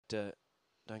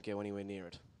don't go anywhere near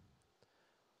it.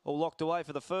 All locked away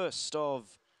for the first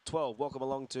of 12. Welcome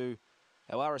along to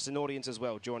our RSN audience as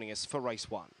well, joining us for race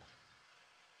 1.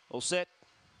 All set.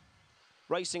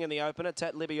 Racing in the opener.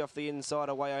 Tat Libby off the inside,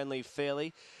 away only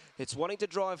fairly. It's wanting to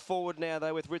drive forward now,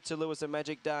 though, with Ritza Lewis and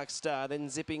Magic Dark Star. Then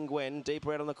Zipping Gwen.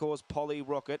 Deeper out on the course, Polly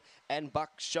Rocket. And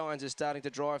Buck Shines is starting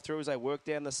to drive through as they work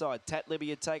down the side. Tat Libby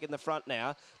had taken the front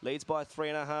now. Leads by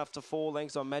 3.5 to 4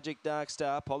 lengths on Magic Dark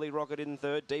Star. Polly Rocket in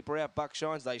third. Deeper out, Buck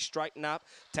Shines. They straighten up.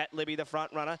 Tat Libby, the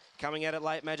front runner. Coming at it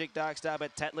late, Magic Dark Star.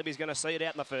 But Tat Libby's going to see it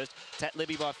out in the first. Tat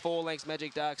Libby by 4 lengths,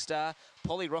 Magic Dark Star.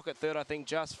 Polly Rocket third, I think,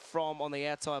 just from on the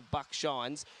outside, Buck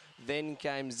Shines. Then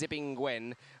came Zipping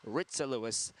Gwen, Ritza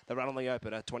Lewis, the run on the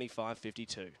opener,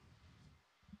 25.52.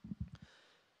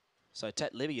 So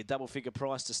Tat Libby, a double-figure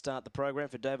price to start the program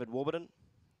for David Warburton.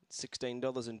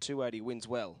 $16 and $2.80 wins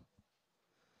well.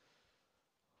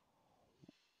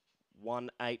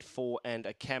 184 and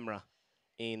a camera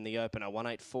in the opener.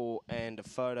 184 and a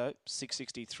photo.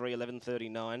 663,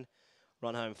 1139.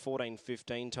 Run home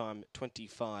 14.15. Time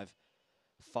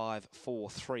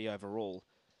 25.543 overall.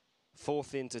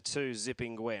 Fourth into 2,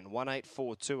 Zipping Gwen.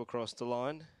 1842 across the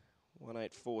line.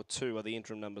 1842 are the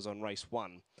interim numbers on race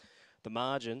 1. The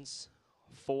margins,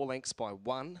 4 lengths by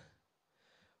 1.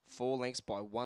 4 lengths by 1.